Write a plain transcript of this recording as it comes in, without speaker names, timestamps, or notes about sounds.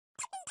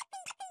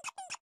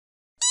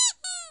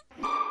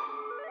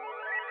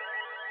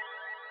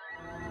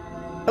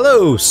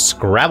Hello,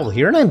 Scrabble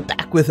here, and I'm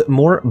back with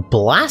more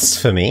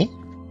Blasphemy.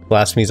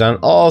 Blasphemy's on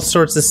all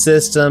sorts of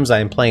systems. I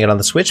am playing it on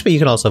the Switch, but you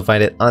can also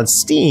find it on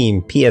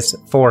Steam,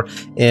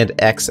 PS4, and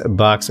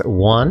Xbox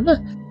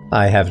One.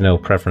 I have no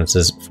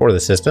preferences for the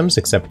systems,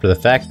 except for the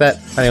fact that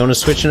I own a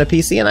Switch and a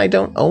PC, and I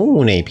don't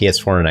own a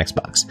PS4 and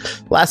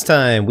Xbox. Last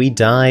time, we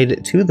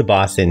died to the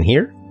boss in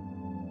here,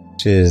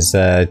 which is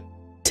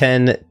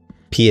Ten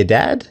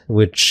Piedad,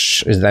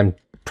 which is, I'm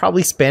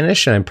probably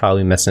Spanish, and I'm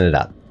probably messing it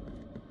up.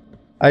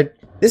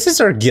 This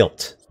is our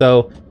guilt.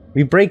 So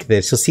we break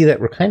this, you'll see that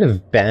we're kind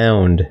of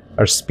bound,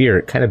 our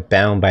spirit kind of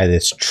bound by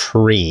this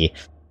tree.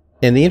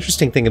 And the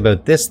interesting thing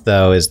about this,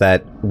 though, is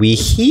that we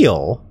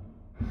heal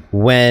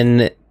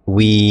when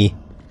we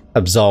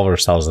absolve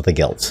ourselves of the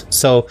guilt.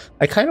 So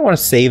I kind of want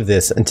to save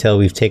this until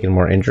we've taken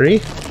more injury.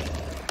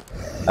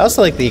 I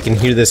also like that you can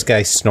hear this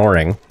guy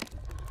snoring.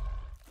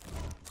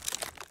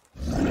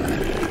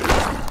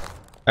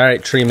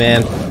 Alright, tree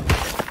man.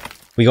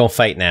 We gonna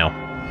fight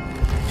now.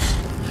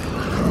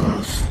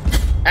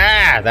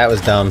 Ah, that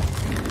was dumb.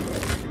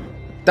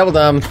 Double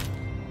dumb.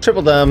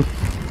 Triple dumb.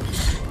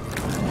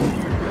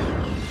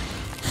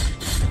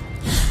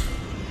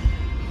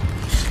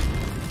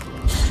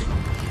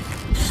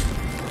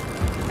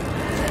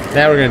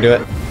 Now we're gonna do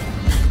it.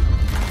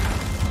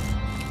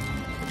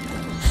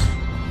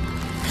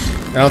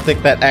 I don't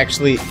think that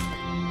actually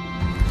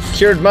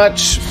cured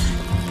much.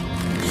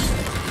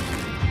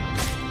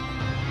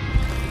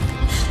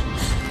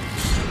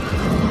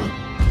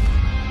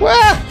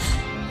 Wah!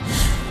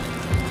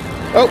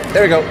 Oh,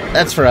 there we go.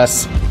 That's for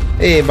us.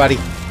 Hey, buddy.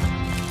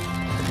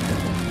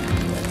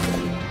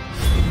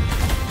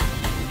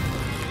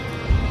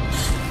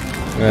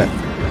 I'm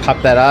gonna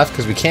pop that off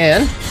because we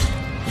can.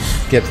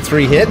 Get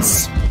 3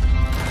 hits.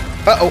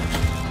 Uh-oh.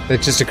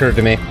 That just occurred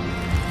to me.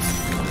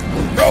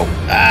 Oh!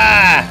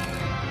 Ah!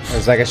 I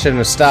was like, I shouldn't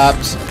have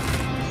stopped.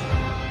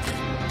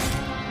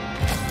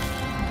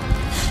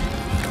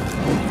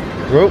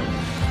 Whoa.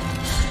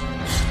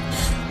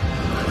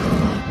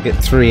 Get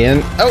 3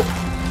 in. Oh!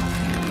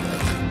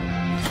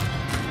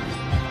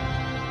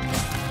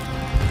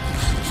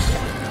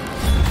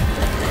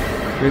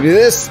 We do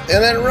this,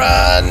 and then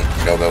run!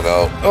 Go, go,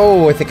 go.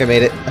 Oh, I think I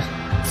made it.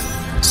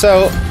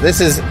 So, this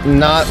is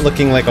not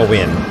looking like a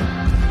win.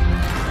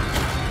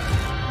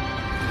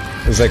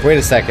 It's like, wait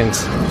a second.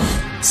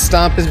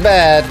 Stomp is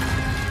bad.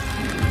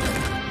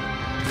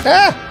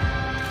 Ah!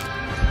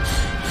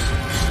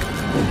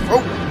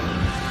 Oh!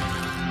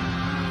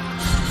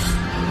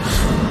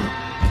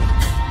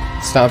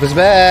 Stomp is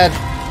bad.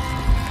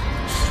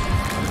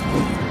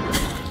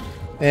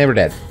 And we're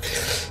dead.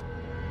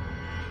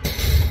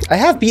 I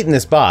have beaten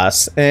this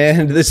boss,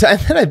 and the time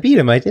that I beat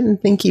him, I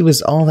didn't think he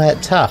was all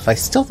that tough. I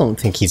still don't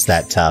think he's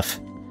that tough.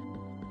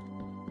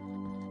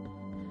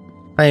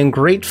 I am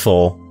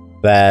grateful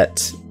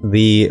that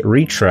the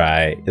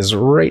retry is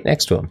right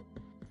next to him.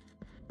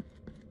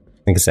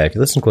 Like I said, if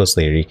you listen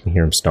closely here, you can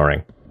hear him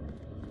snoring.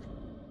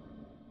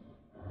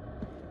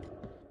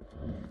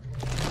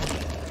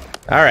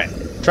 Alright,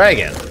 try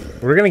again.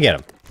 We're gonna get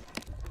him.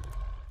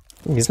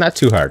 He's not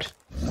too hard.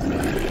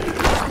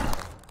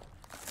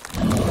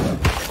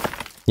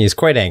 He's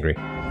quite angry.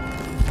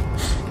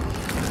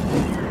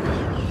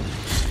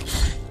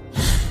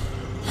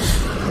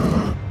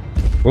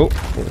 Whoa.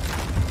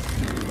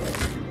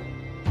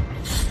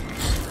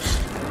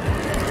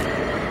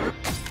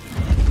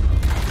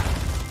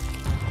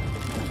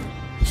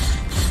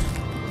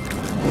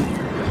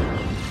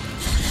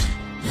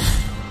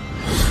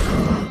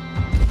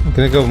 I'm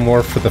gonna go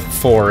more for the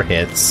 4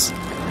 hits.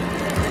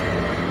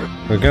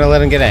 We're gonna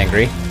let him get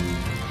angry.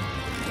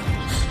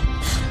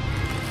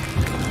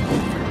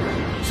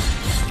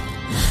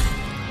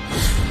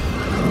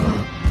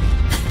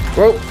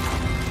 Whoa!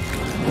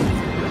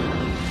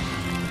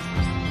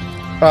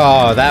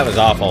 Oh, that was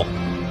awful.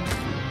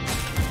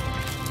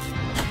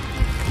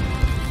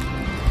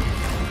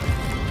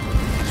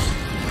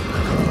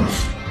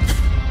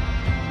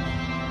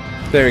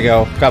 There we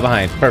go. Got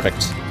behind.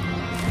 Perfect.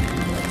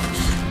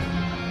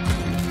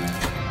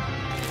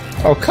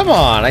 Oh, come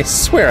on! I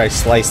swear I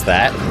sliced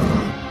that.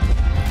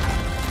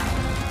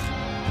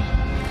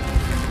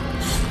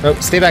 Oh,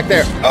 stay back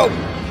there. Oh!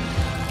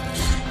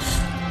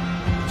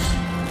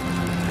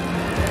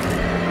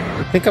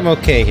 I think I'm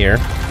okay here.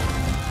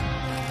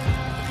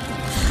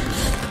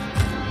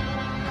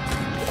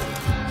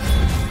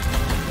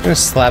 I'm gonna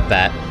slap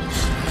that.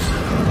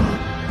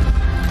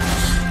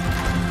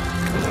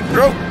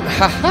 Oh!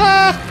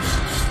 Haha!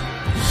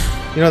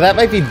 You know, that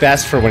might be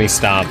best for when he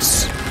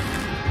stomps.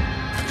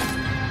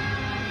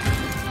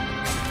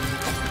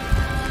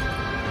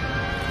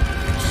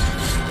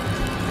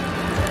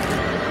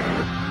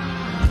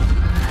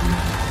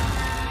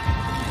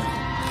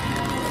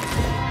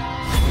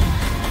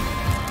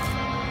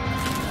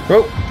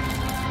 Whoa!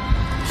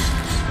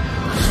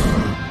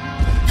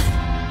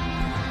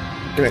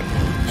 Come here.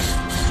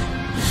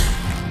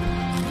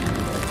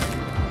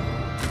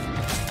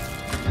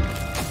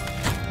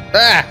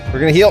 Ah! We're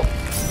gonna heal.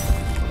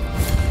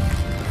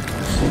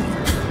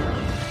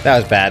 That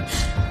was bad.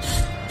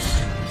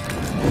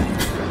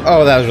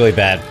 Oh, that was really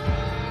bad.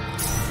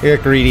 You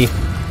got greedy.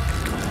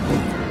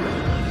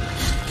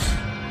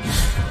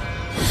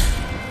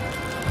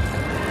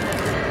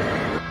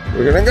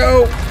 We're gonna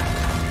go!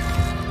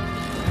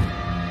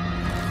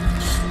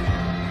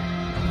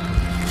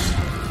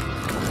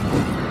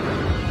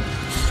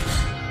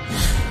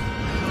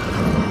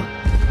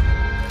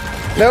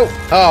 No!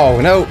 Oh,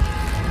 no!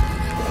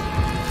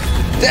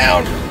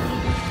 Down!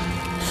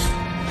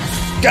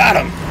 Got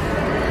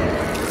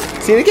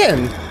him! See it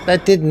again.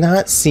 That did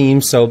not seem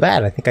so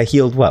bad. I think I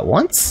healed, what,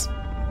 once?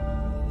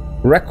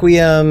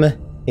 Requiem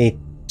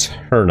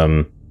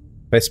Aeternum.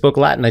 If I spoke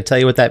Latin, I'd tell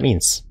you what that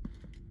means.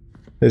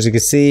 As you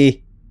can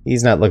see,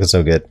 he's not looking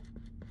so good.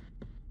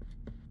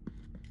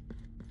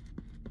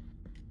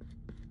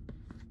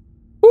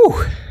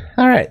 Whew!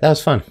 Alright, that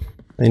was fun.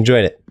 I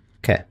enjoyed it.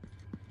 Okay.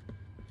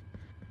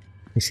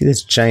 You see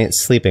this giant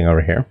sleeping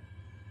over here.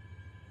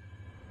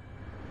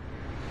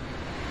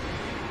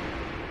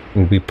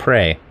 And we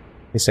pray.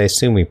 At least I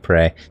assume we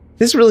pray.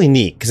 This is really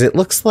neat, because it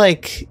looks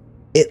like...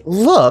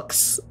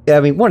 I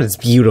mean, one, it's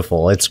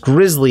beautiful. It's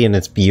grisly and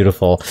it's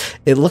beautiful.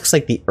 It looks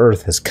like the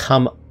earth has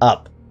come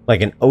up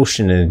like an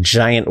ocean and a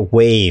giant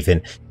wave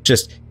and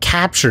just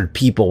captured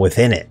people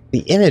within it. The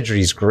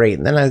imagery is great.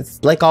 And then,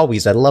 like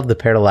always, I love the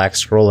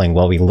parallax scrolling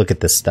while we look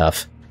at this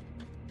stuff.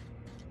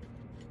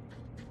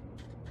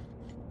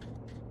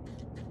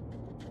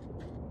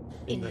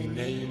 In the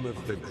name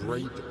of the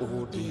great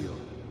ordeal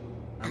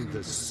and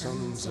the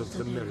sons of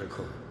the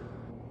miracle,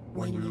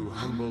 when you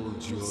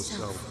humbled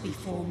yourself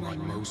before my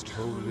most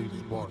holy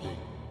body,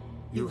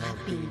 you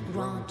have been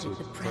granted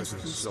the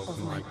presence of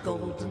my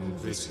golden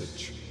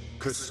visage,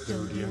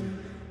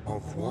 custodian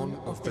of one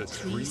of the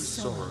three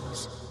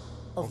sorrows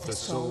of the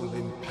soul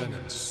in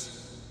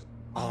penance.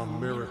 Our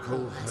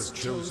miracle has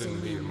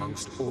chosen me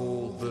amongst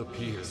all the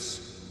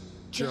peers,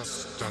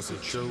 just as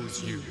it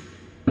chose you,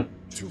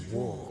 to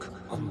walk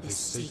on this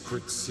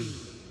sacred sea.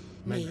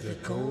 May the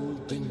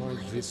gold in my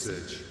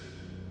visage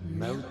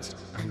melt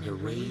and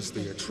erase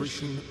the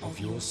attrition of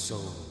your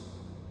soul.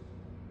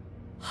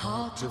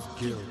 Heart of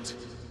guilt,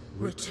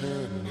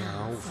 return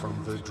now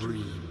from the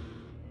dream.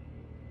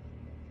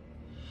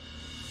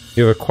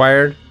 You have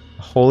acquired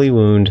a holy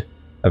wound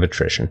of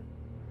attrition.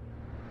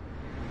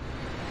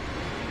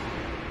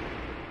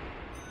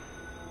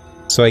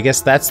 So I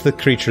guess that's the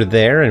creature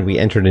there, and we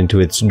entered into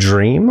its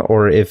dream,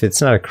 or if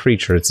it's not a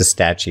creature, it's a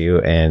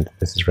statue, and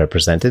this is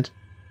represented.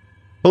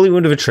 Holy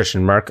wound of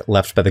attrition, mark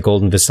left by the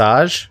golden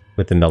visage,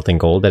 with the melting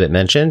gold that it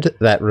mentioned,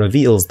 that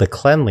reveals the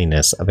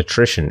cleanliness of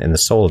attrition in the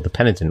soul of the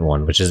penitent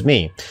one, which is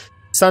me.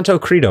 Santo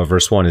Credo,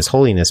 verse 1, is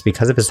holiness,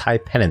 because of his high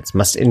penance,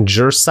 must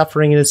endure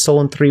suffering in his soul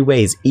in 3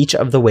 ways. Each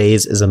of the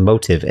ways is a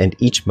motive, and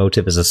each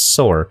motive is a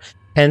sore.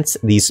 Hence,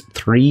 these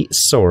 3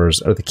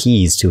 sores are the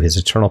keys to his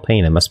eternal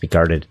pain and must be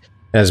guarded.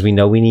 As we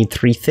know, we need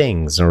 3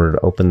 things in order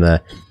to open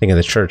the thing of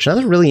the church.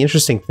 Another really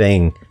interesting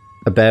thing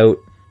about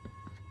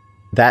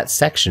that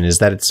section is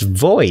that it's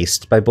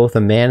voiced by both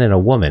a man and a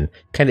woman,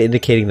 kind of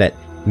indicating that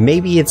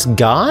maybe it's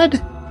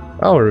God?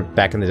 Oh, we're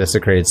back in the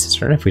Desecrated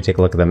Cistern. If we take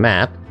a look at the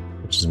map,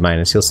 which is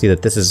minus, you'll see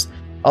that this is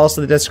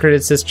also the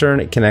Desecrated Cistern.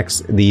 It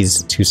connects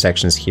these 2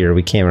 sections here.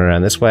 We came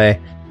around this way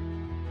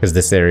because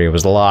this area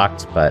was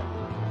locked, but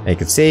you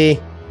can see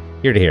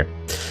here to here.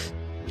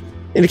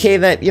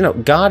 Indicating that, you know,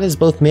 God is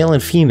both male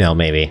and female,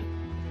 maybe.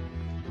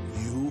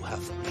 You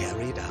have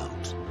carried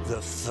out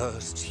the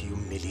first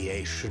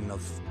humiliation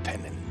of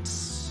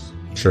penance.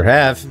 Sure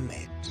have. You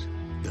met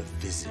the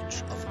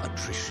visage of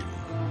attrition.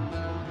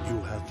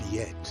 You have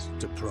yet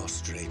to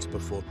prostrate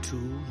before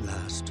 2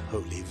 last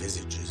holy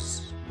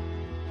visages.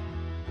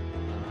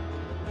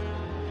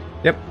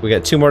 Yep, we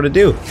got 2 more to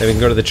do. Then we can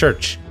go to the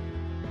church.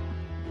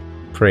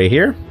 Pray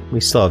here.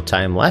 We still have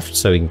time left,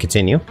 so we can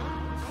continue.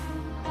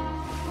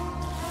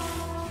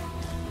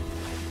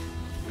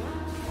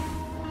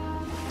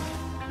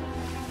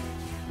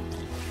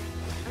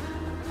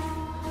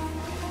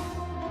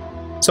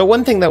 So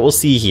one thing that we'll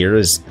see here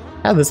is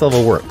how this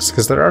level works,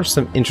 because there are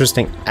some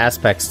interesting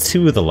aspects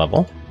to the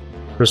level.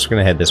 First, we're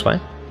going to head this way.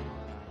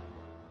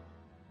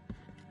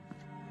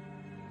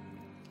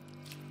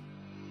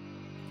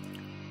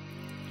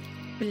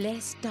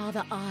 Blessed are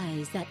the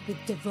eyes that with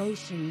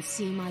devotion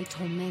see my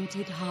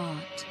tormented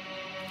heart.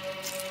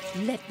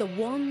 Let the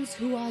ones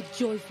who are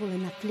joyful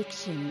in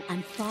affliction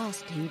and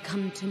fasting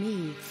come to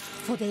me,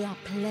 for they are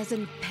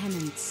pleasant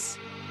penance.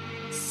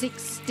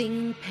 6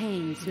 stinging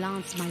pains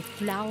lance my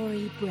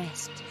flowery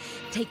breast.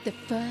 Take the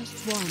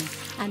first one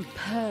and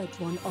purge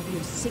one of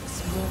your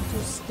 6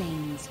 mortal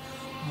stains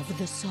of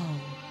the soul.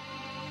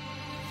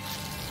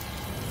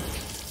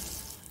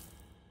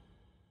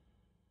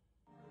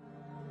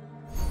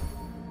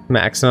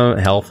 Maximum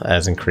health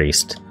has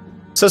increased.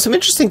 So some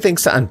interesting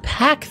things to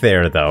unpack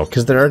there, though,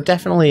 because there are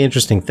definitely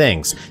interesting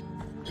things.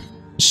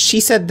 She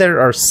said there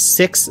are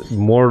 6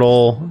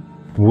 mortal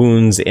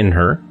wounds in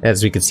her.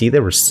 As we could see,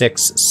 there were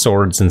 6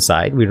 swords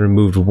inside. We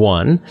removed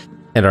 1,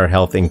 and our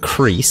health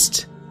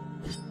increased.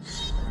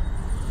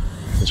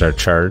 There's our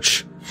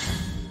charge.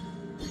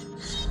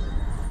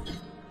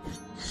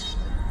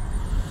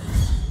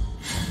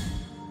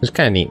 is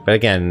kind of neat. But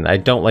again, I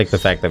don't like the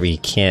fact that we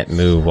can't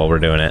move while we're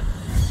doing it.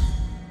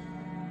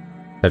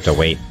 Have to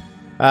wait.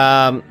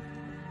 And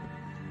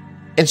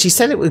she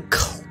said it would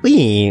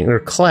clean or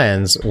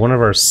cleanse one of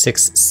our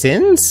 6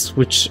 sins,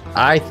 which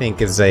I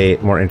think is a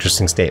more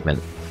interesting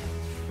statement.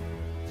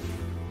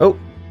 Oh,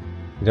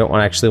 you don't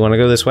actually want to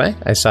go this way?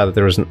 I saw that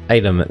there was an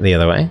item the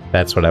other way.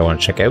 That's what I want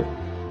to check out.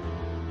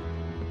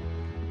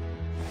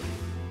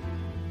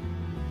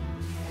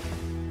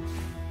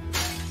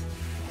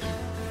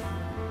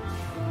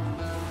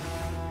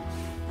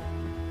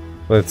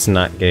 Let's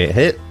not get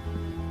hit.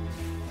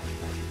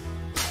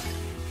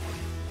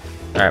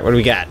 Alright, what do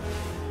we got?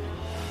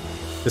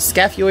 The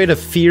Scaphoid of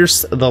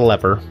Fierce the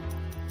Leper.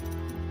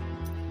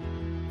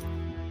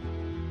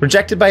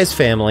 Rejected by his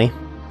family,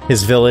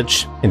 his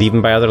village, and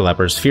even by other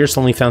lepers, Fierce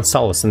only found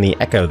solace in the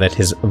echo that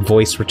his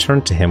voice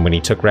returned to him when he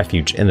took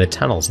refuge in the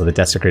tunnels of the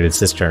Desecrated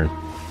Cistern.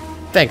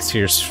 Thanks,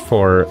 Fierce,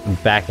 for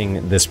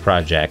backing this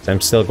project.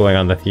 I'm still going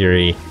on the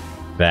theory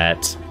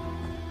that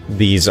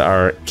these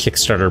are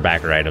Kickstarter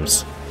backer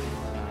items.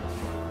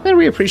 And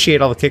we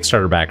appreciate all the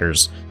Kickstarter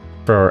backers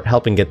for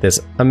helping get this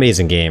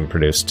amazing game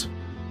produced.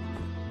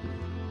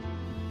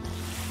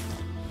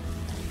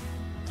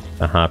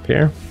 A hop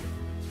here.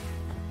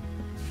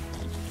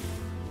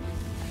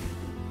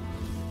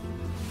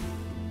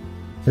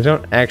 I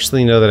don't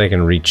actually know that I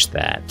can reach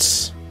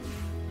that.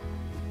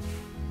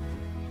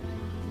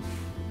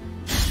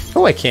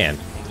 Oh, I can.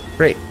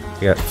 Great.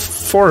 We got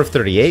 4 of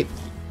 38.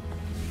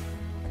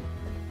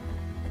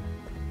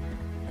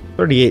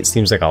 38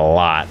 seems like a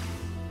lot.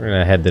 We're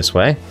gonna head this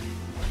way.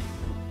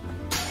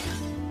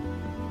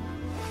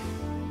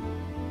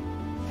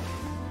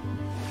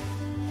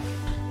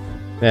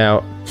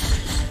 Now,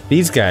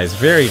 these guys,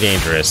 very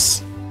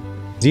dangerous.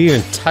 Do you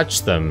even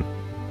touch them,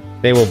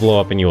 they will blow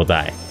up and you will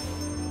die.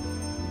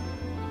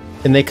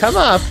 And they come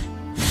up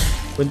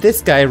when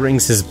this guy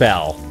rings his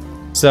bell.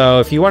 So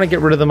if you want to get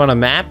rid of them on a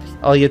map,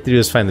 all you have to do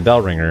is find the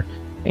bell ringer,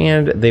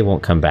 and they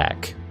won't come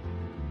back.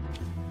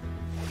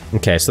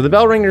 Okay, so the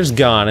bell ringer's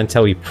gone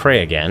until we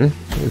pray again,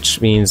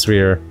 which means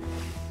we're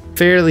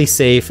fairly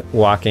safe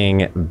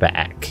walking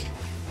back.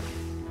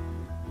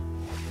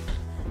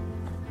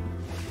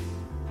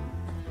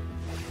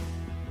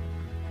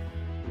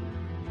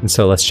 And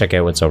so let's check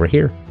out what's over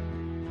here.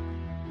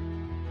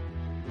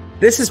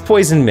 This is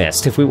Poison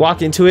Mist. If we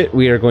walk into it,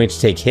 we are going to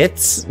take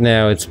hits.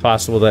 Now, it's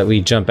possible that we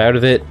jump out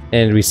of it,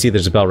 and we see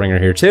there's a bell ringer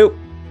here too.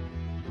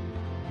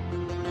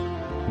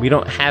 We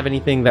don't have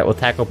anything that will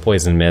tackle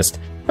Poison Mist.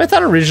 What I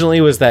thought originally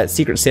was that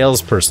secret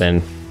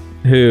salesperson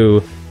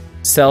who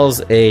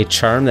sells a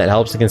charm that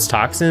helps against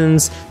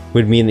toxins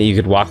would mean that you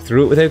could walk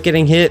through it without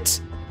getting hit.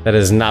 That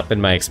has not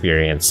been my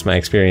experience. My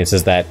experience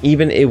is that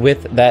even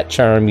with that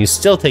charm, you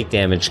still take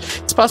damage.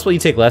 It's possible you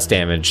take less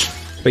damage,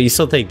 but you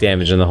still take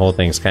damage, and the whole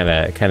thing's kind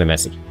of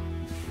messy.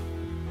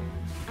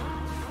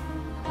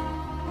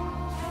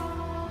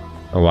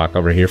 I'll walk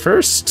over here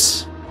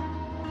first.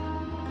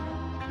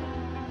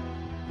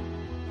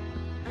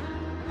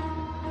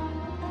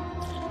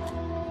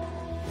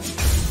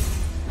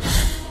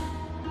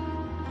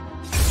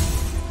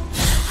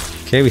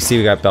 Okay, we see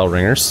we got bell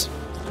ringers.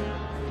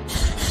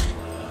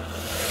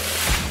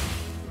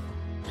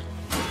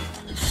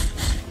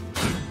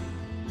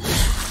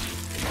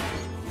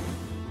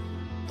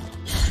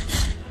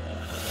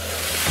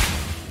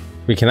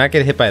 We cannot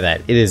get hit by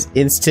that. It is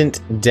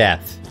instant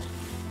death.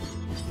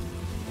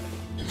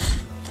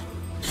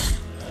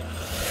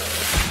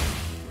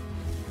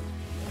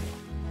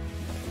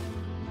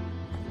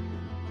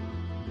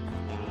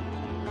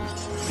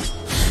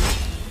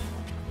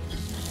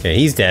 Okay,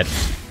 he's dead.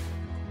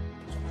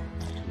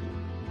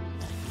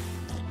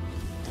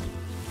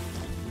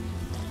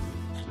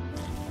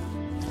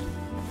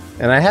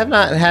 And I have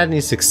not had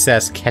any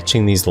success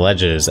catching these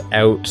ledges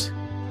out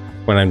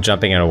when I'm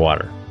jumping out of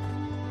water.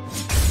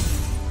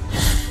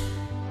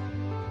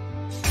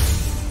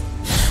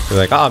 They're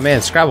like, oh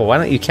man, Scrabble, why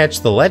don't you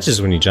catch the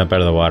ledges when you jump out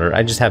of the water?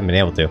 I just haven't been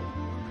able to.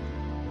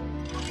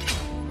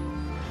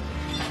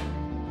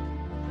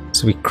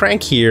 So we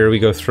crank here, we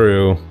go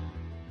through.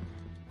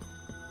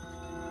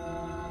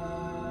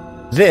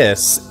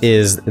 This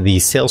is the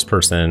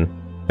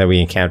salesperson that we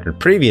encountered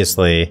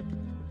previously. You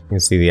can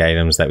see the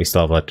items that we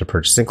still have left to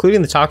purchase,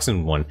 including the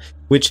toxin one,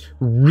 which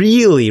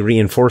really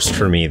reinforced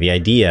for me the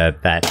idea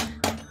that...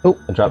 Oh,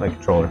 I dropped my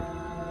controller.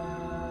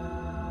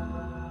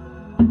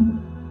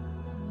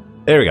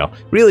 There we go.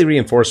 Really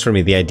reinforced for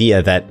me the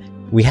idea that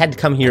we had to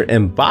come here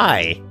and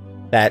buy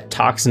that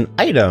toxin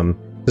item,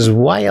 because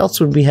why else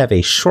would we have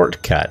a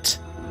shortcut?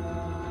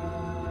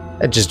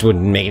 That just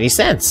wouldn't make any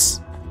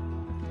sense.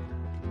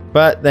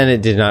 But then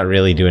it did not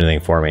really do anything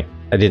for me.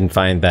 I didn't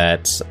find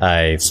that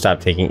I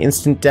stopped taking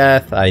instant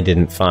death. I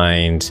didn't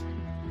find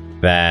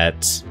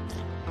that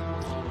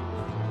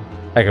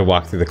I could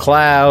walk through the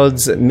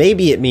clouds.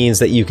 Maybe it means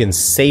that you can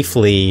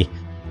safely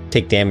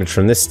take damage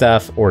from this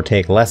stuff or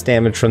take less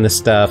damage from this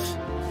stuff.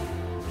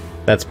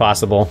 That's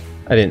possible.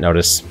 I didn't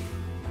notice.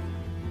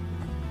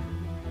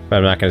 But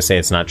I'm not going to say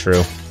it's not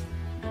true.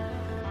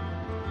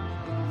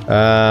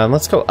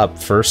 Let's go up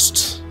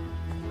first.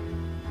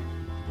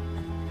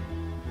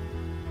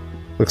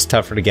 Looks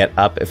tougher to get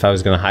up. If I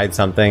was going to hide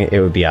something,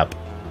 it would be up.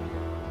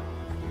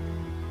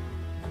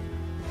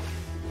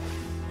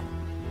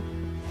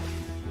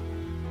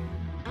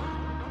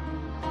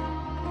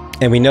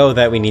 And we know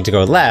that we need to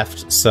go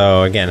left,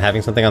 so again,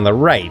 having something on the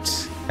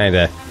right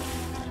kinda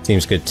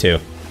seems good too.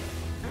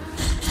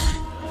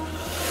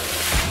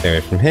 Stay away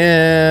from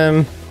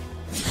him.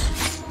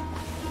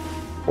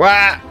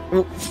 Wah!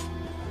 Ooh.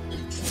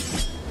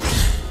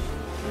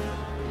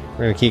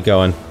 We're gonna keep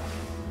going.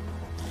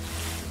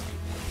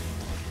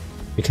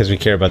 Because we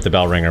care about the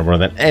bell ringer more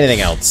than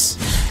anything else.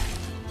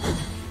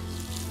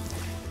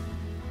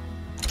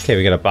 Okay,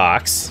 we got a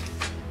box.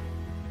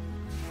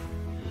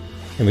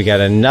 And we got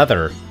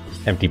another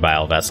empty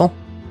bile vessel.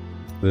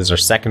 This is our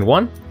second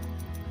one.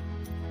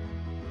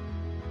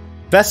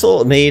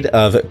 Vessel made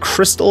of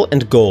crystal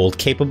and gold,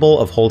 capable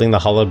of holding the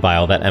hollowed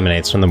bile that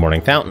emanates from the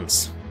morning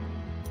fountains.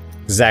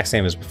 Exact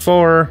same as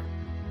before.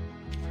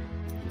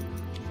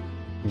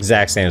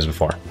 Exact same as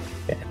before.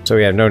 Okay, so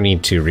we have no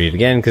need to read it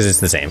again because it's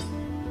the same.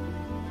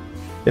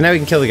 And now we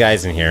can kill the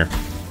guys in here.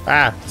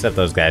 Ah, except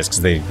those guys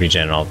because they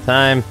regen all the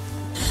time.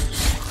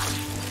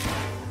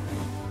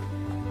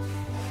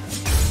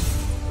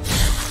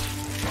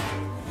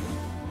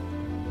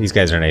 These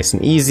guys are nice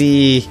and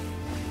easy.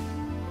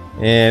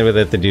 And with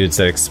it, the dudes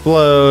that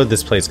explode,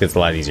 this place gets a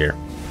lot easier.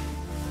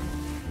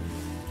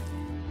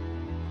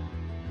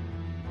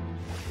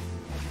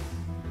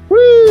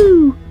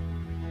 Woo!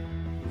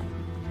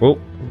 Oh,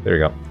 there we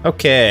go.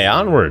 Okay,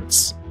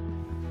 onwards.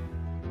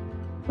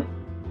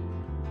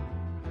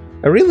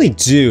 I really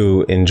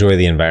do enjoy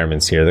the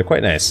environments here. They're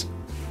quite nice.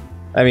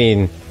 I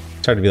mean,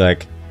 it's hard to be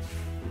like,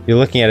 you're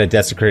looking at a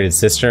desecrated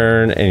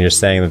cistern and you're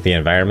saying that the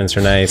environments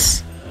are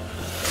nice.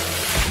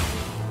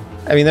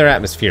 I mean, they're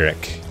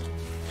atmospheric.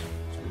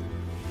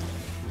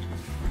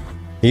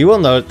 You will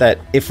note that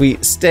if we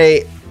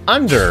stay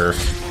under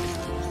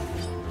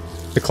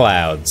the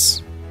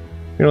clouds,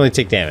 we can only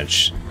take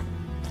damage.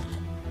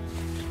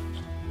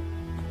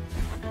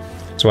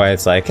 That's why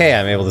it's like, hey,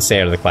 I'm able to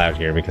stay out of the cloud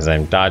here because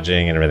I'm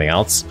dodging and everything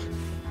else.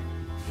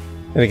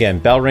 And again,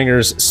 bell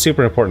ringers,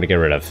 super important to get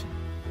rid of.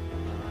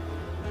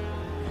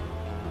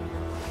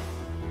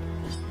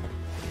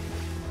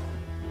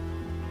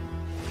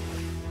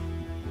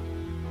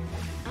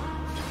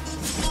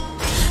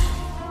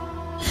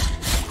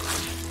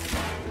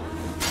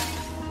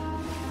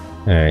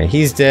 Alright,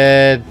 he's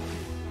dead.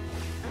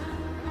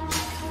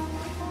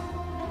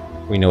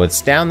 We know it's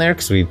down there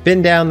because we've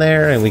been down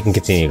there and we can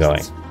continue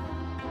going.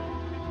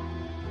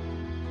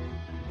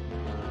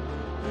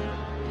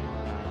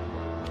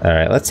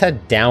 Alright, let's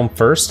head down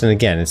first, and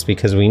again, it's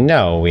because we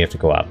know we have to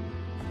go up.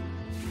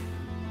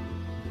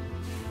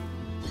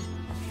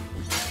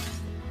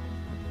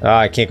 Oh,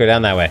 I can't go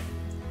down that way.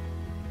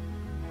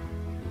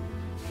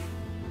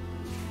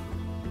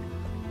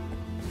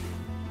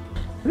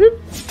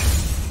 Whoop.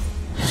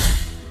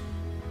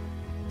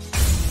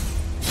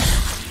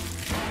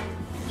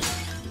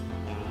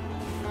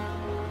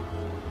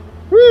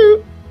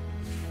 Woo!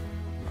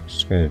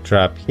 Just gonna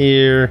drop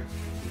here.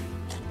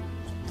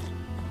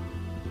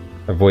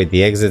 Avoid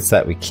the exits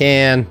that we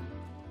can.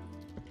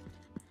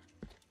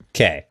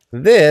 Okay,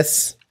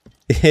 this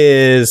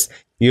is,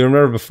 you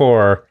remember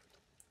before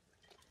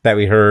that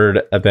we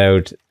heard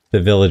about the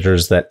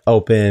villagers that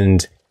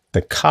opened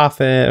the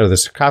coffin or the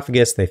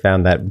sarcophagus. They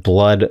found that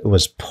blood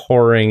was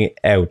pouring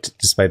out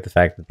despite the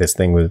fact that this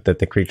thing was, that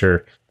the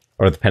creature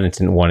or the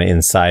penitent one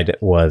inside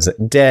was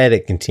dead.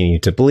 It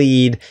continued to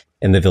bleed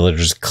and the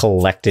villagers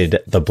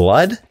collected the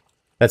blood.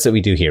 That's what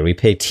we do here. We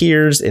pay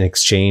tears in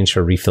exchange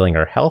for refilling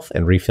our health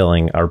and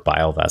refilling our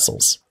bile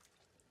vessels.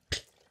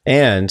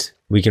 And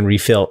we can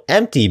refill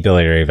empty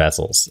biliary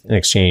vessels in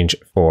exchange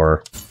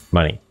for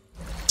money.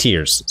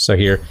 Tears. So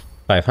here,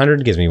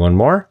 500 gives me one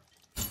more.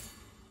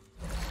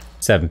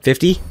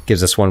 750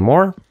 gives us one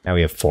more. Now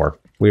we have 4.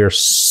 We are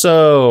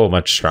so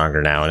much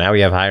stronger now. Now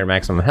we have higher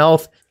maximum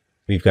health.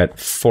 We've got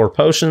 4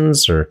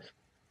 potions or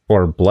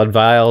 4 blood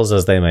vials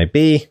as they might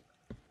be.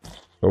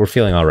 But we're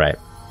feeling all right.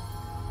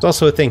 There's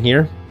also a thing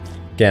here.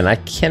 Again, I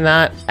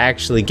cannot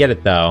actually get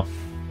it though,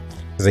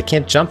 because I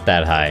can't jump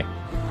that high.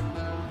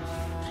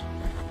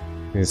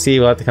 You can see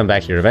we'll have to come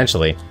back here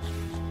eventually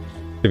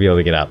to be able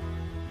to get up.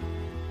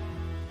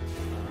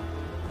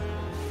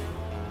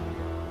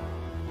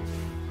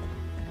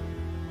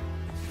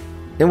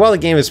 And while the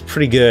game is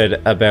pretty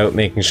good about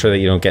making sure that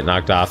you don't get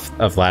knocked off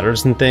of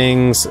ladders and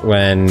things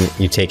when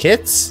you take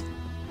hits,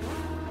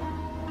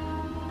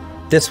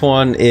 this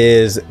one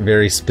is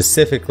very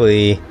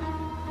specifically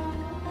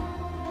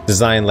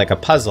designed like a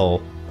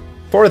puzzle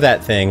for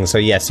that thing, so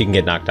yes, you can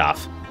get knocked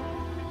off.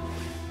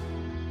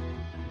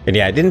 And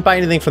yeah, I didn't buy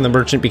anything from the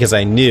merchant because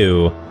I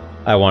knew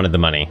I wanted the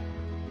money.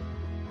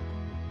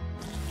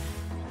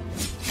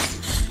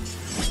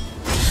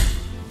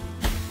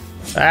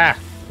 Ah!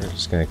 We're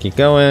just gonna keep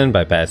going,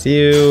 bypass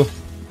you.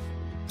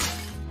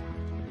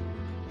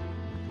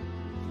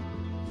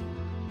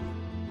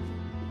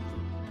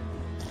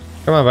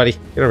 Come on, buddy.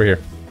 Get over here.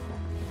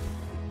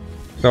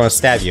 I don't want to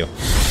stab you.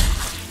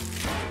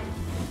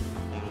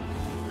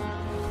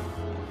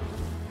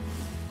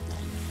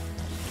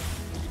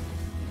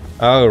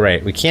 Oh,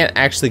 right. We can't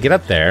actually get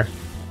up there.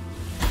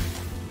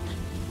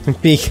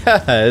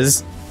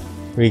 Because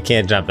we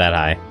can't jump that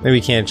high. Maybe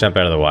we can't jump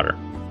out of the water.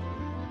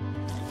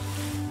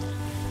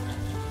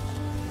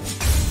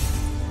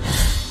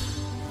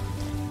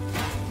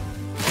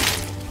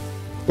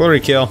 Glory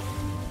kill.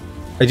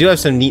 I do have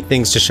some neat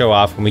things to show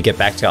off when we get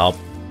back to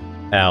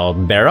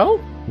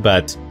Albero,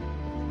 but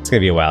it's gonna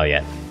be a while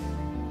yet.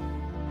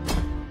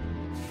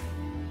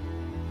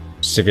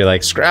 Just if you're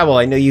like, Scrabble,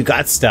 I know you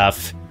got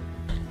stuff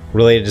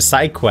related to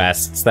side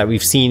quests that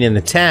we've seen in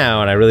the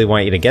town. I really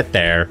want you to get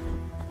there.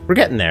 We're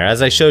getting there.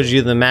 As I showed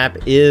you, the map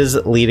is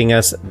leading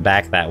us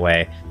back that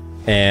way.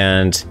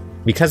 And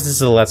because this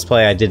is a Let's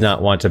Play, I did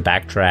not want to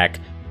backtrack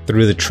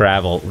through the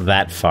travel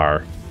that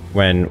far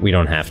when we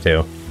don't have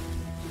to.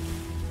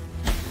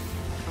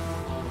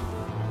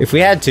 If we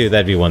had to,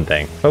 that'd be one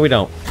thing. But we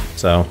don't.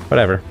 So,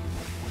 whatever.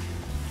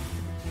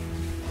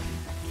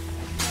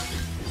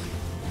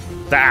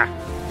 Ah!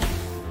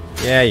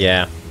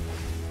 Yeah.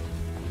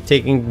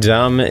 Taking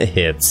dumb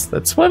hits.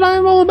 That's what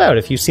I'm all about.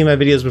 If you've seen my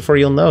videos before,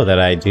 you'll know that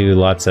I do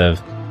lots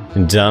of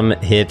dumb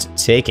hit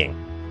taking.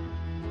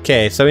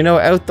 Okay, so we know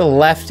out the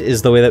left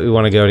is the way that we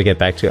want to go to get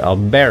back to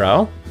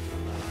Albero.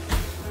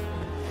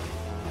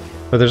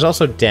 But there's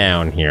also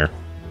down here.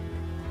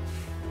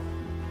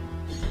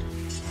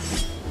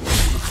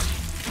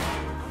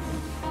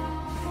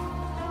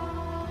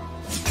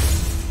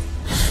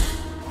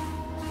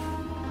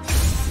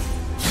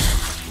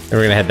 And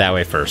we're gonna head that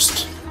way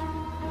first.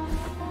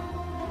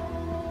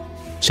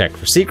 Check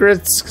for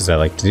secrets, because I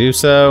like to do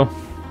so.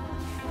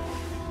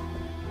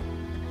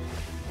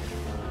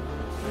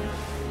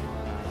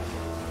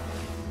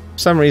 For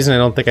some reason, I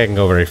don't think I can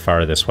go very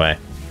far this way.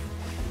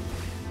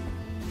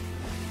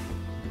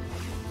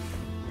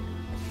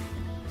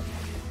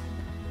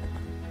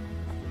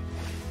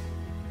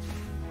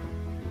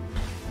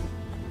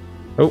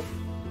 Oh.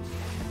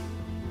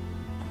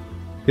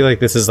 I feel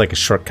like this is like a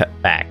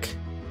shortcut back.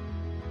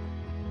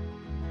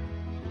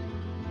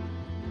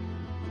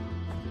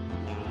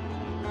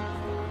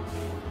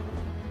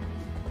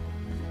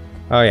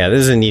 Oh yeah, this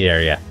is a neat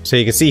area. So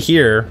you can see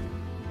here,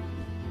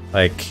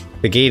 like,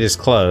 the gate is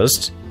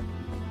closed.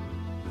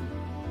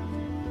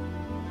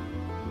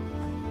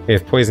 We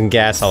have poison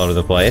gas all over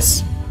the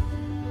place,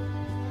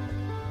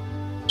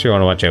 which you want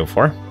to watch out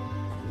for.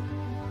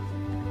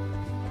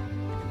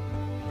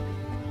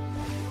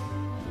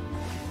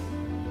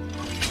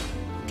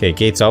 Okay,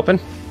 gate's open.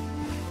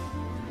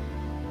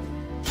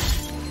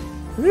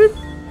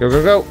 Go,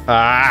 go, go.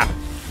 Ah!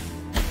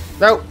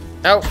 No,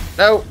 no,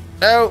 no,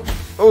 no.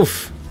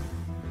 Oof.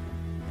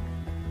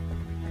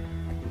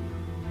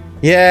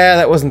 Yeah,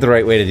 that wasn't the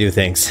right way to do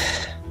things.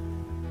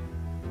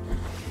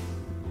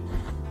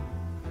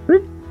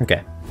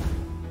 Okay.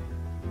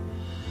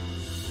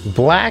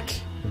 Black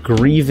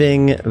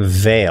Grieving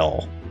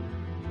Veil.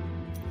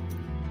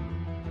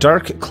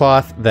 Dark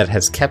cloth that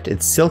has kept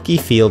its silky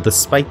feel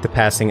despite the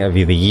passing of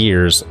the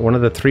years. One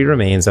of the three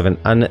remains of an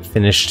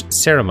unfinished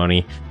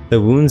ceremony. The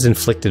wounds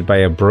inflicted by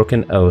a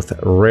broken oath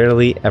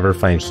rarely ever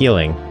find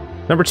healing.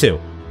 Number 2.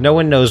 No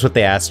one knows what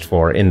they asked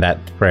for in that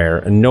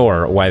prayer,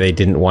 nor why they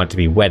didn't want to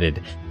be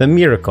wedded. The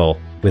miracle,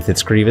 with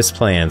its grievous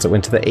plans,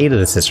 went to the aid of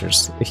the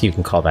sisters, if you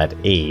can call that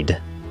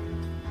aid.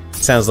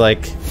 Sounds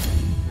like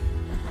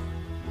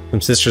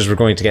some sisters were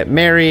going to get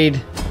married,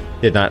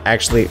 did not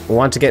actually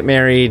want to get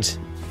married,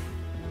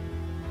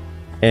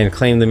 and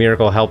claimed the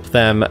miracle helped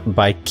them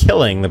by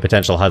killing the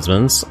potential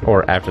husbands,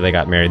 or after they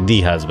got married,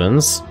 the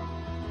husbands.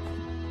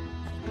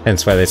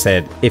 Hence why they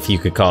said, if you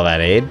could call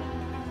that aid.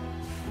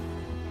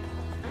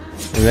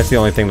 And that's the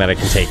only thing that I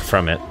can take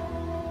from it.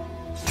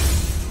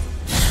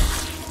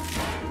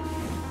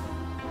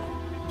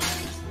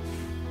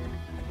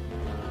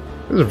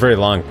 This is a very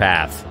long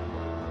path.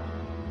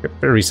 There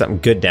better be something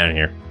good down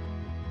here.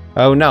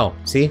 Oh no!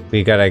 See,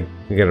 we got a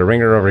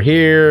ringer over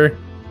here.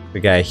 The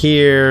guy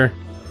here.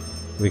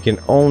 We can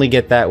only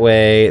get that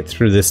way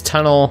through this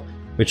tunnel,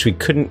 which we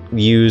couldn't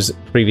use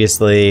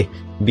previously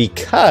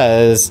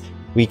because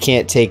we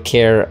can't take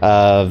care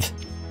of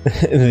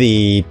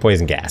the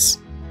poison gas.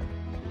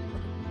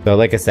 So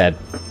like I said,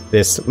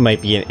 this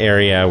might be an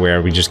area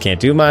where we just can't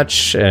do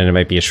much, and it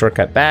might be a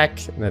shortcut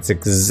back, and that's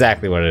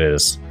exactly what it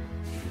is.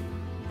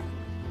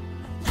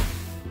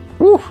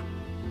 Whew!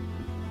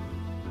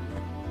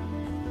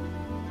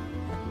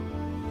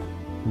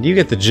 You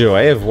get the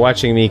joy of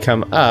watching me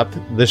come up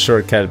the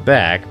shortcut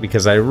back,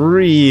 because I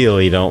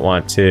really don't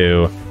want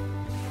to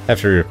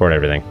have to re-record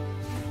everything.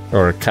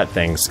 Or cut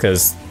things,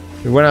 because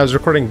when I was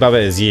recording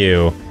Bubba Is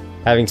You,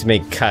 having to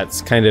make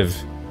cuts kind of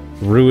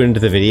ruined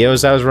the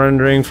videos I was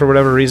rendering for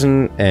whatever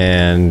reason,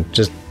 and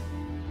just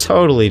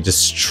totally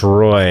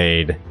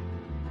destroyed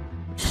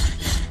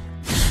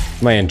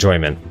my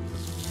enjoyment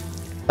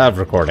of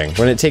recording.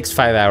 When it takes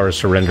 5 hours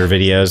to render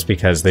videos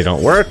because they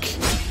don't work,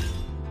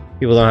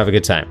 people don't have a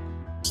good time.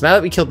 So now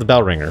that we killed the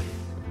bell ringer,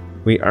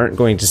 we aren't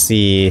going to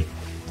see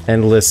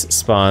endless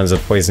spawns of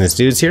poisonous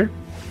dudes here.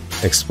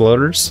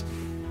 Exploders.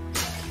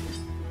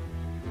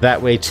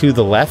 That way to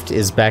the left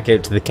is back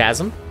out to the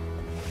chasm.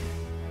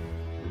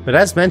 But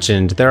as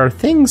mentioned, there are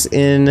things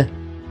in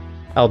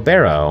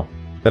Albero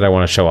that I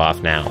want to show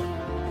off now.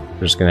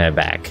 We're just going to head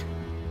back.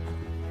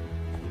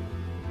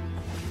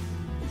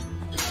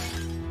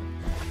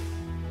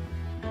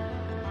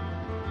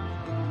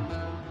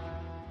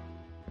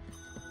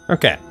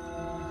 Okay,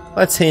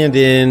 let's hand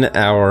in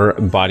our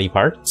body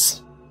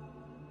parts,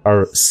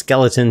 our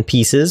skeleton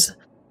pieces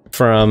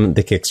from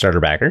the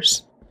Kickstarter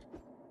backers.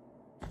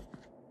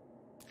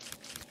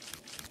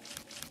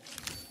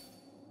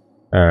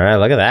 Alright,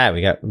 look at that.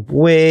 We got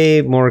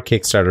way more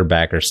Kickstarter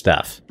backer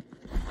stuff.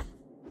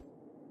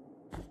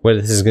 What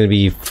this is going to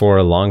be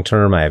for long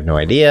term, I have no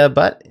idea,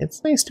 but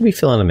it's nice to be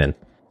filling them in.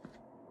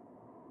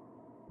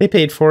 They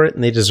paid for it,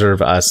 and they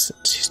deserve us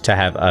to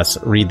have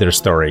us read their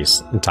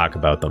stories and talk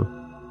about them.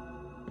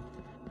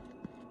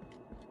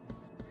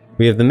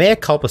 We have the Mea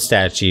Culpa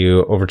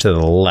statue over to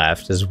the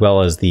left, as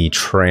well as the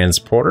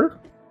transporter.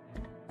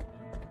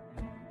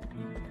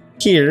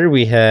 Here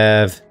we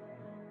have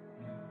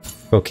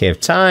Bouquet of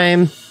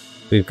Thyme.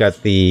 We've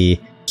got the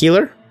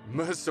healer.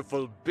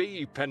 Merciful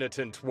be,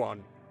 penitent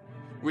one.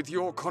 With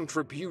your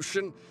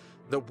contribution,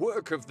 the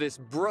work of this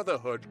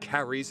brotherhood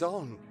carries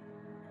on.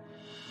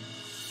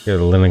 Got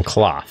a linen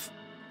cloth.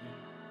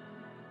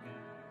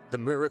 The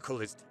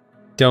miracle is...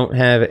 Don't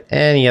have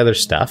any other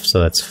stuff, so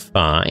that's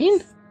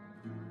fine.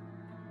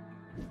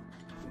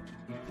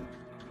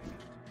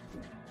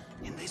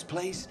 In this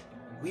place,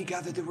 we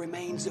gather the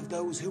remains of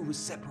those who were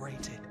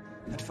separated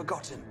and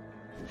forgotten,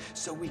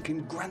 so we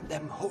can grant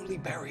them holy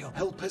burial.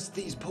 Help us,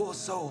 these poor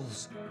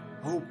souls.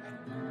 Hope.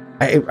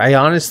 I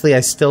honestly,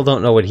 I still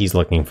don't know what he's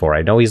looking for.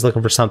 I know he's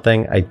looking for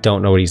something. I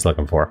don't know what he's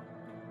looking for.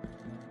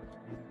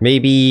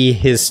 Maybe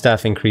his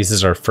stuff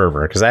increases our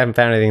fervor, because I haven't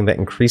found anything that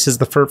increases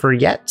the fervor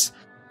yet.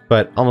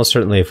 But almost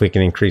certainly if we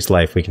can increase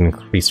life, we can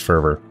increase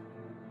fervor.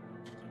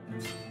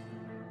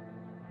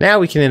 Now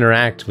we can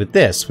interact with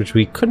this, which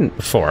we couldn't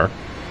before.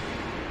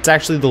 It's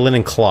actually the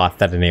linen cloth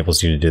that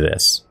enables you to do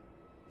this.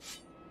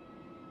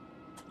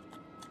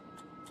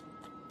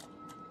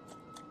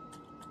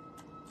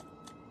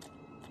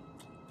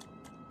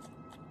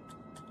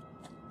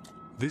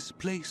 This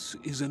place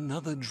is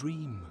another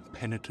dream,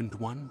 penitent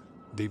one.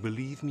 They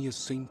believe me a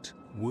saint,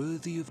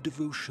 worthy of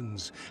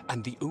devotions,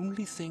 and the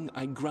only thing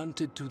I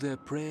granted to their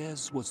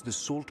prayers was the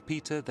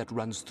saltpeter that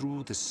runs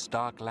through the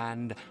stark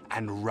land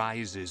and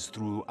rises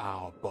through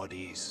our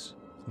bodies.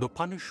 The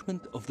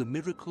punishment of the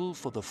miracle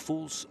for the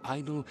false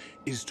idol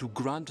is to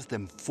grant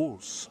them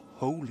false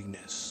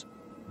holiness.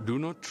 Do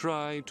not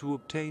try to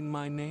obtain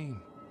my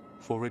name,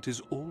 for it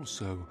is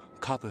also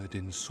covered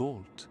in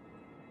salt.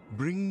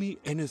 Bring me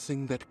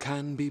anything that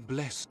can be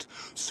blessed,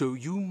 so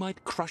you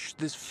might crush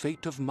this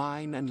fate of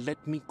mine and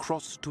let me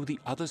cross to the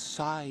other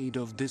side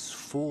of this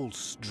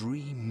false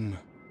dream.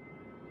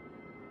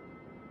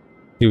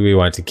 Do we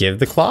want to give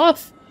the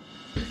cloth?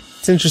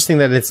 It's interesting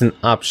that it's an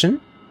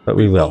option, but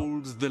we will.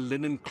 Behold the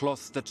linen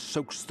cloth that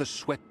soaks the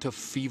sweat of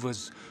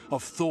fevers,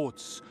 of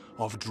thoughts,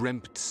 of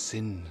dreamt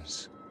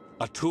sins.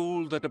 A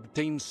tool that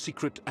obtains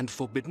secret and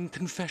forbidden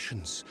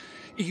confessions,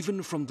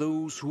 even from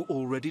those who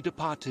already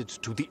departed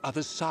to the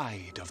other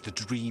side of the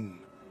dream.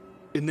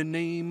 In the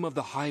name of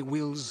the High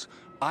Wills,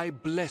 I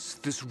bless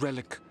this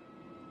relic.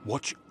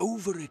 Watch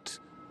over it,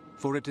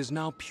 for it is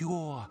now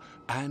pure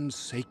and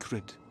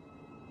sacred.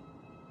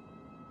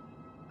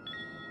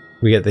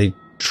 We get the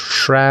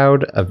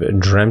Shroud of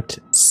Dreamt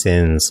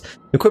Sins.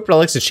 Equip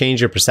relics to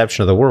change your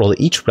perception of the world.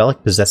 Each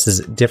relic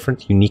possesses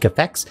different unique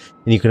effects,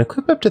 and you can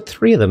equip up to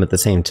 3 of them at the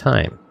same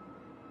time.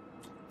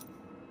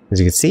 As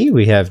you can see,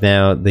 we have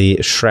now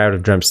the Shroud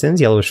of Dreamt Sins,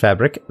 yellowish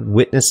fabric,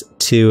 witness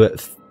to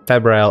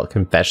febrile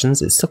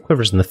confessions. It still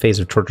quivers in the face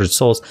of tortured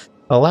souls,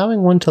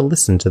 allowing one to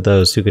listen to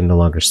those who can no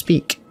longer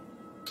speak.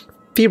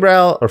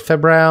 Febrile, or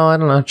febrile,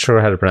 I'm not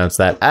sure how to pronounce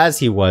that. As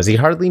he was, he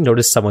hardly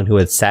noticed someone who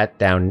had sat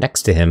down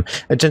next to him.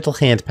 A gentle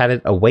hand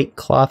patted a white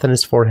cloth on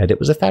his forehead. It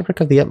was a fabric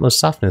of the utmost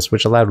softness,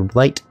 which allowed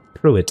light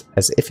through it,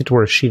 as if it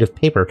were a sheet of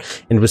paper,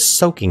 and was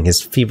soaking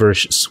his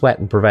feverish sweat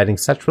and providing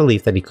such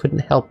relief that he couldn't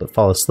help but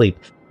fall asleep.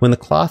 When the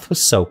cloth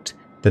was soaked,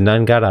 the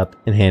nun got up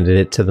and handed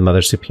it to the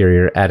Mother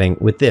Superior, adding,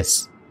 "With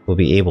this, we'll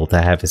be able to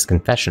have his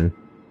confession."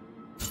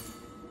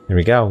 There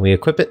we go. We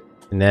equip it,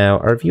 and now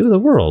our view of the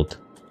world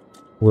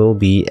will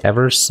be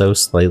ever so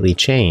slightly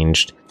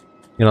changed,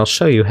 and I'll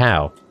show you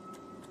how.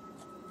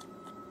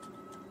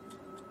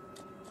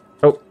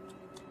 Oh,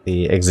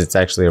 the exit's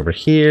actually over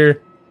here.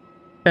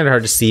 Kind of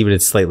hard to see, but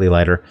it's slightly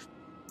lighter.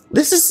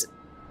 This is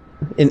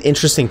an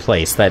interesting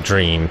place, that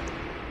dream.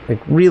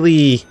 Like,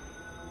 really,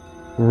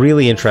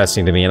 really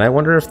interesting to me, and I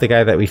wonder if the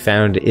guy that we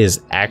found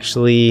is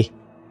actually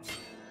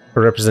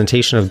a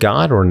representation of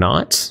God or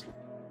not.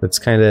 That's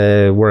kind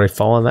of where I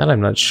fall on that.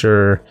 I'm not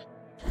sure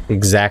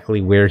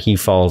exactly where he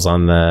falls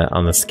on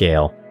the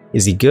scale.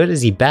 Is he good?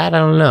 Is he bad? I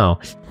don't know.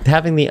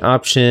 Having the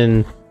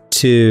option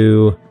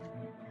to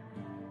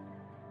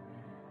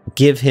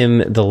give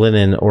him the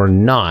linen or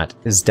not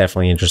is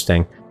definitely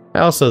interesting. I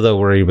also, though,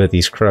 worry about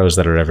these crows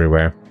that are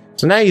everywhere.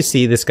 So now you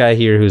see this guy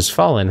here who's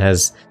fallen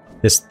has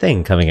this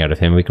thing coming out of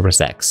him. We can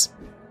press X.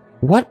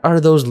 What are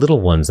those little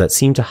ones that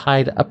seem to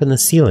hide up in the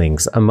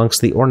ceilings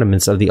amongst the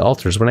ornaments of the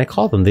altars? When I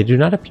call them, they do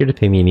not appear to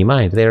pay me any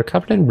mind. They are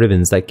covered in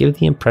ribbons that give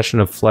the impression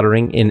of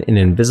fluttering in an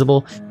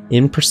invisible,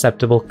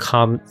 imperceptible,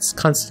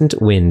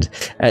 constant wind.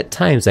 At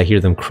times I hear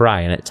them cry,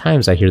 and at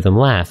times I hear them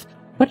laugh.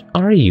 What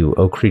are you,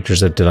 O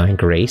creatures of divine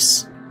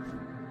grace?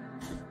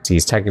 See,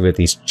 he's talking about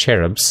these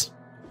cherubs.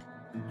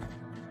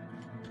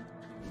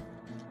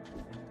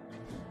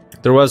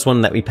 There was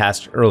one that we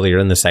passed earlier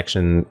in the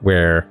section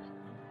where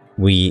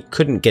we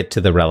couldn't get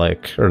to the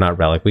relic, or not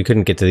relic, we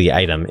couldn't get to the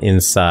item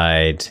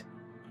inside.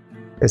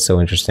 It's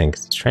so interesting,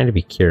 because it's trying to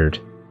be cured.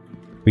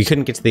 We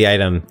couldn't get to the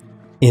item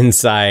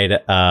inside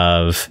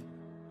of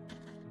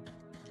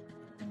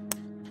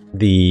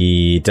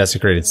the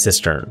Desecrated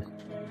Cistern.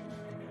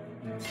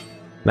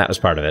 That was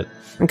part of it.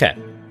 Okay.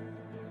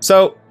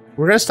 So,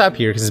 we're going to stop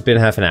here, because it's been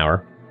half an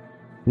hour.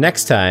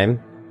 Next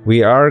time,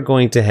 we are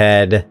going to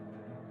head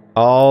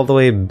all the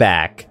way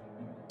back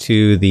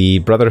to the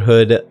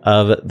Brotherhood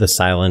of the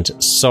Silent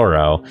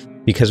Sorrow,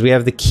 because we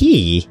have the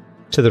key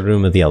to the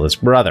room of the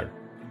Eldest Brother.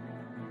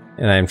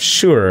 And I'm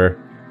sure...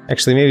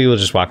 Actually, maybe we'll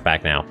just walk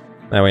back now.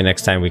 That way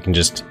next time we can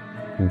just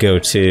go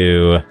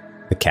to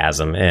the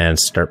chasm and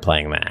start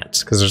playing that.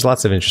 Because there's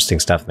lots of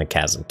interesting stuff in the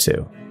chasm,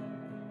 too.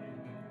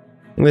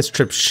 And this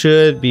trip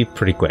should be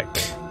pretty quick.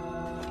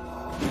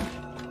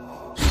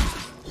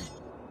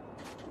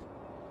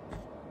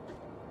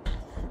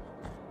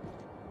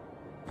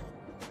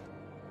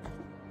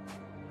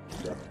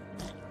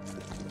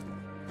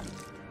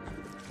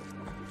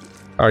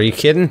 Are you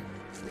kidding?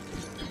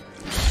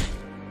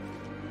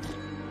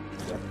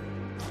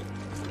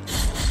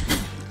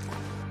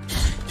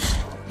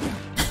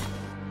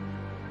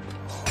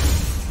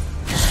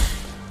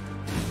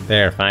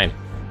 There, fine.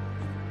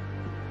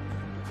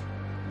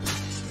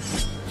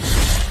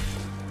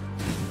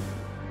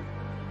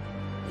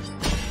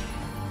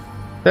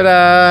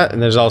 Ta-da!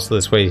 And there's also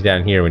this way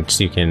down here which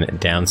you can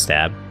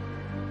downstab.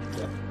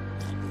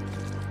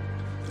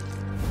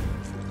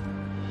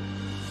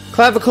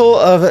 Clavicle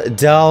of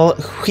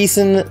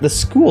Dalhuisen, the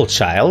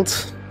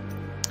Schoolchild.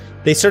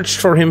 They searched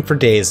for him for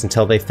days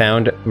until they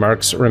found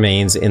Mark's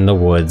remains in the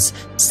woods.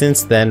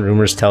 Since then,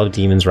 rumors tell of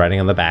demons riding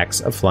on the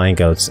backs of flying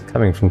goats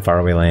coming from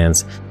faraway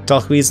lands.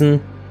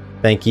 Dalhuisen,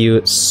 thank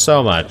you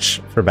so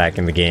much for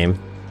backing the game.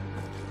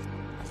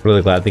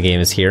 Really glad the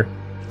game is here.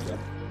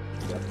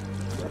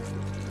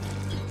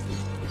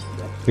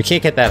 We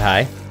can't get that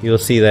high. You'll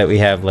see that we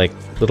have, like,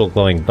 little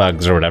glowing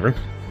bugs or whatever.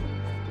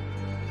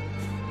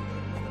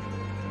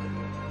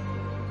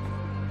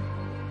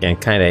 And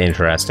kind of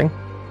interesting.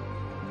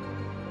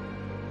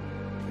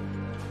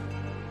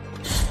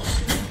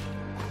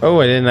 Oh,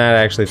 I did not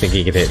actually think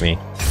he could hit me.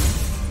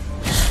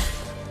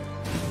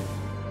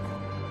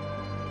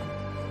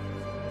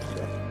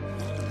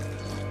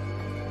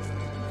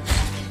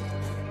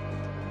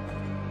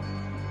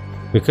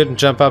 We couldn't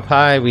jump up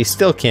high. We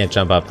still can't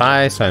jump up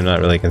high, so I'm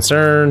not really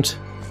concerned.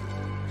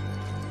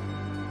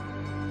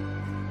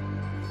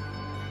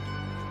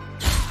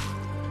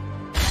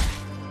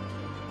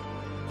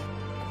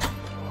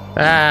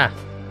 Ah!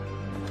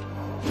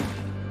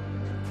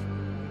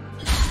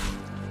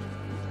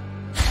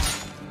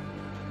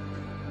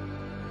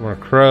 More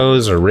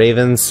crows or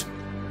ravens.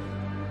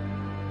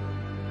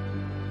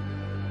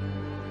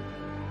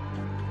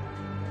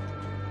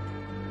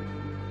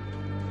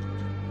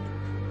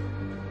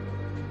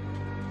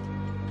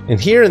 And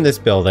here in this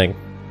building...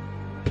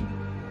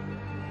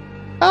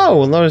 Oh,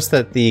 we'll notice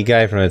that the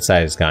guy from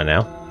outside is gone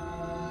now.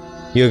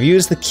 You have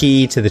used the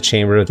key to the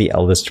chamber of the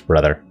Eldest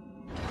Brother.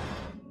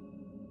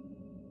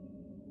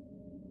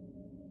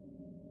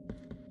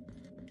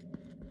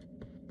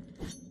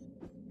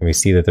 And we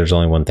see that there's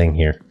only one thing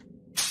here.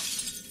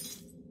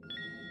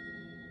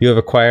 You have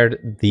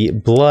acquired the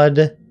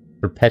blood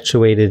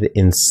perpetuated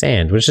in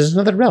sand, which is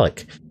another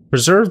relic.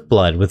 Preserved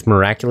blood with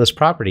miraculous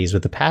properties.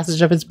 With the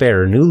passage of its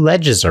bearer, new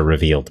ledges are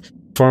revealed,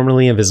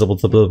 formerly invisible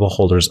to the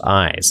beholder's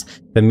eyes.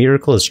 The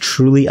miracle is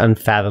truly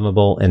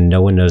unfathomable, and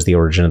no one knows the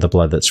origin of the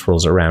blood that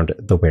swirls around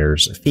the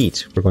wearer's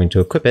feet. We're going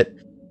to equip it.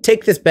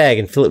 Take this bag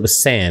and fill it with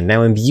sand.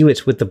 Now imbue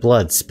it with the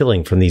blood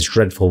spilling from these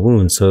dreadful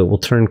wounds, so it will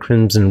turn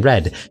crimson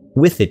red.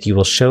 With it, you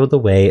will show the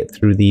way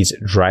through these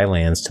dry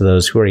lands to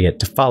those who are yet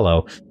to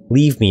follow.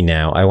 Leave me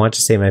now. I want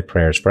to say my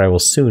prayers, for I will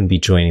soon be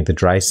joining the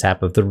dry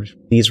sap of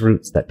these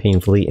roots that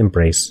painfully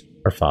embrace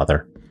our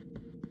Father.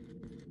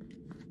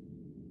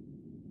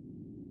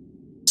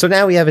 So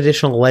now we have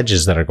additional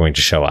ledges that are going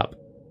to show up.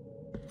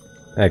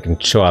 I can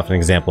show off an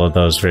example of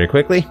those very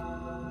quickly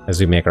as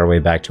we make our way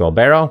back to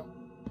Albero.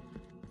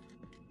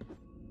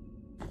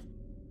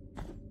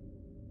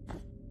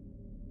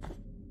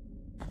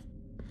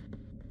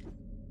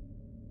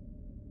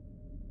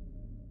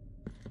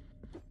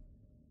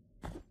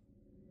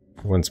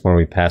 Once more,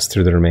 we pass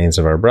through the remains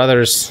of our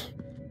brothers.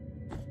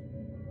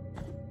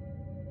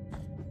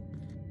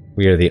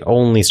 We are the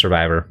only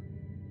survivor.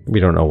 We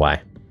don't know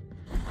why.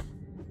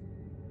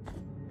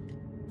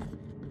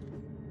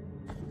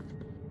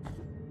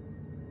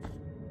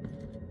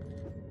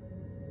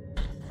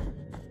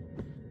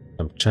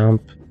 Jump,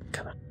 jump.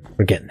 Come on,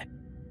 we're getting there.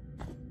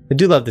 I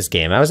do love this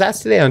game. I was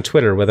asked today on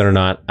Twitter whether or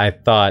not I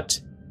thought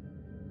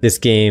this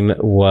game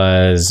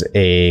was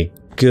a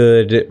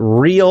good,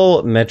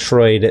 real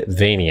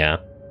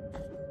Metroidvania,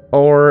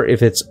 or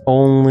if it's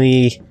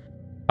only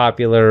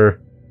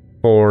popular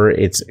for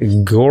its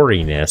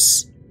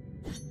goriness.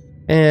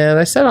 And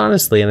I said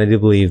honestly, and I do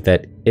believe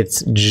that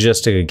it's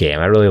just a good game.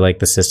 I really like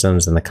the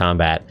systems and the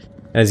combat.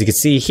 As you can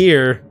see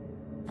here,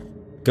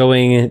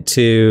 going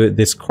to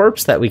this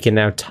corpse that we can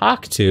now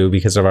talk to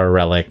because of our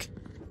relic,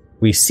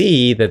 we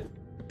see that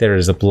there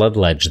is a blood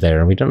ledge there,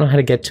 and we don't know how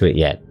to get to it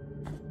yet.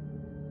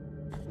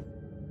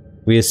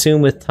 We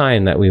assume with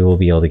time that we will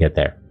be able to get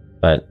there,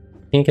 but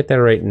can't get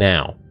there right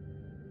now.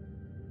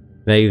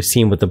 Now you've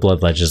seen what the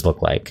blood ledges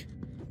look like.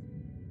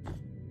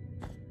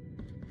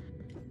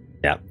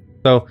 Yeah.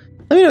 So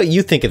let me know what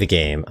you think of the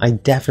game. I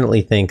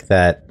definitely think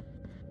that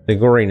the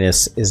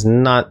goriness is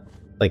not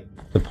like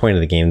the point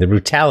of the game. The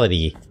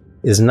brutality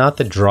is not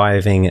the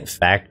driving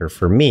factor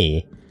for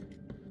me.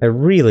 I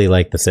really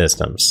like the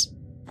systems.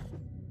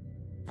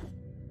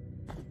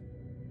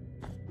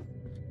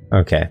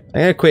 Okay,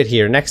 I'm gonna quit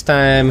here. Next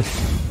time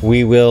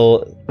we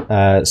will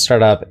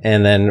start up,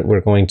 and then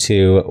we're going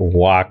to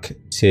walk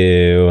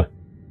to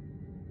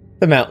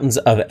the Mountains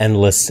of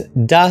Endless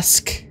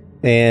Dusk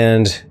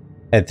and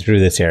head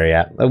through this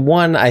area.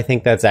 One, I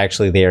think that's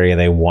actually the area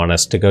they want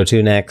us to go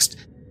to next,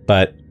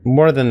 but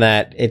more than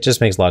that, it just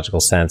makes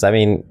logical sense. I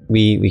mean,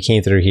 we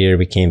came through here,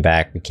 we came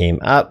back, we came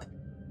up.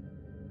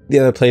 The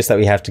other place that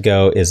we have to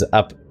go is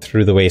up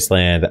through the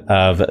wasteland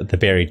of the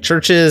buried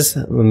churches,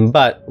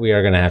 but we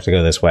are going to have to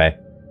go this way.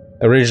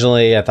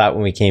 Originally, I thought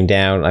when we came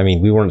down, I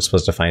mean, we weren't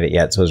supposed to find it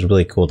yet, so it was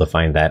really cool to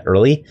find that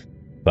early,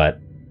 but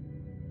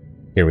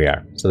here we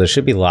are. So there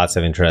should be lots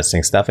of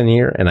interesting stuff in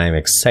here, and I'm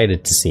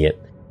excited to see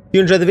it. If you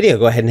enjoyed the video,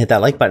 go ahead and hit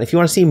that like button. If you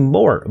want to see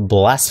more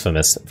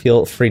Blasphemous,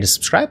 feel free to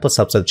subscribe. Plus,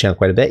 helps out the channel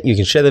quite a bit. You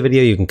can share the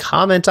video, you can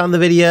comment on the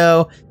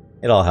video.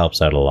 It all helps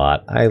out a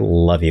lot. I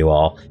love you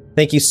all.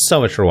 Thank you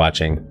so much for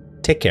watching.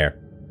 Take care,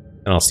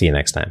 and I'll see you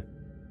next time.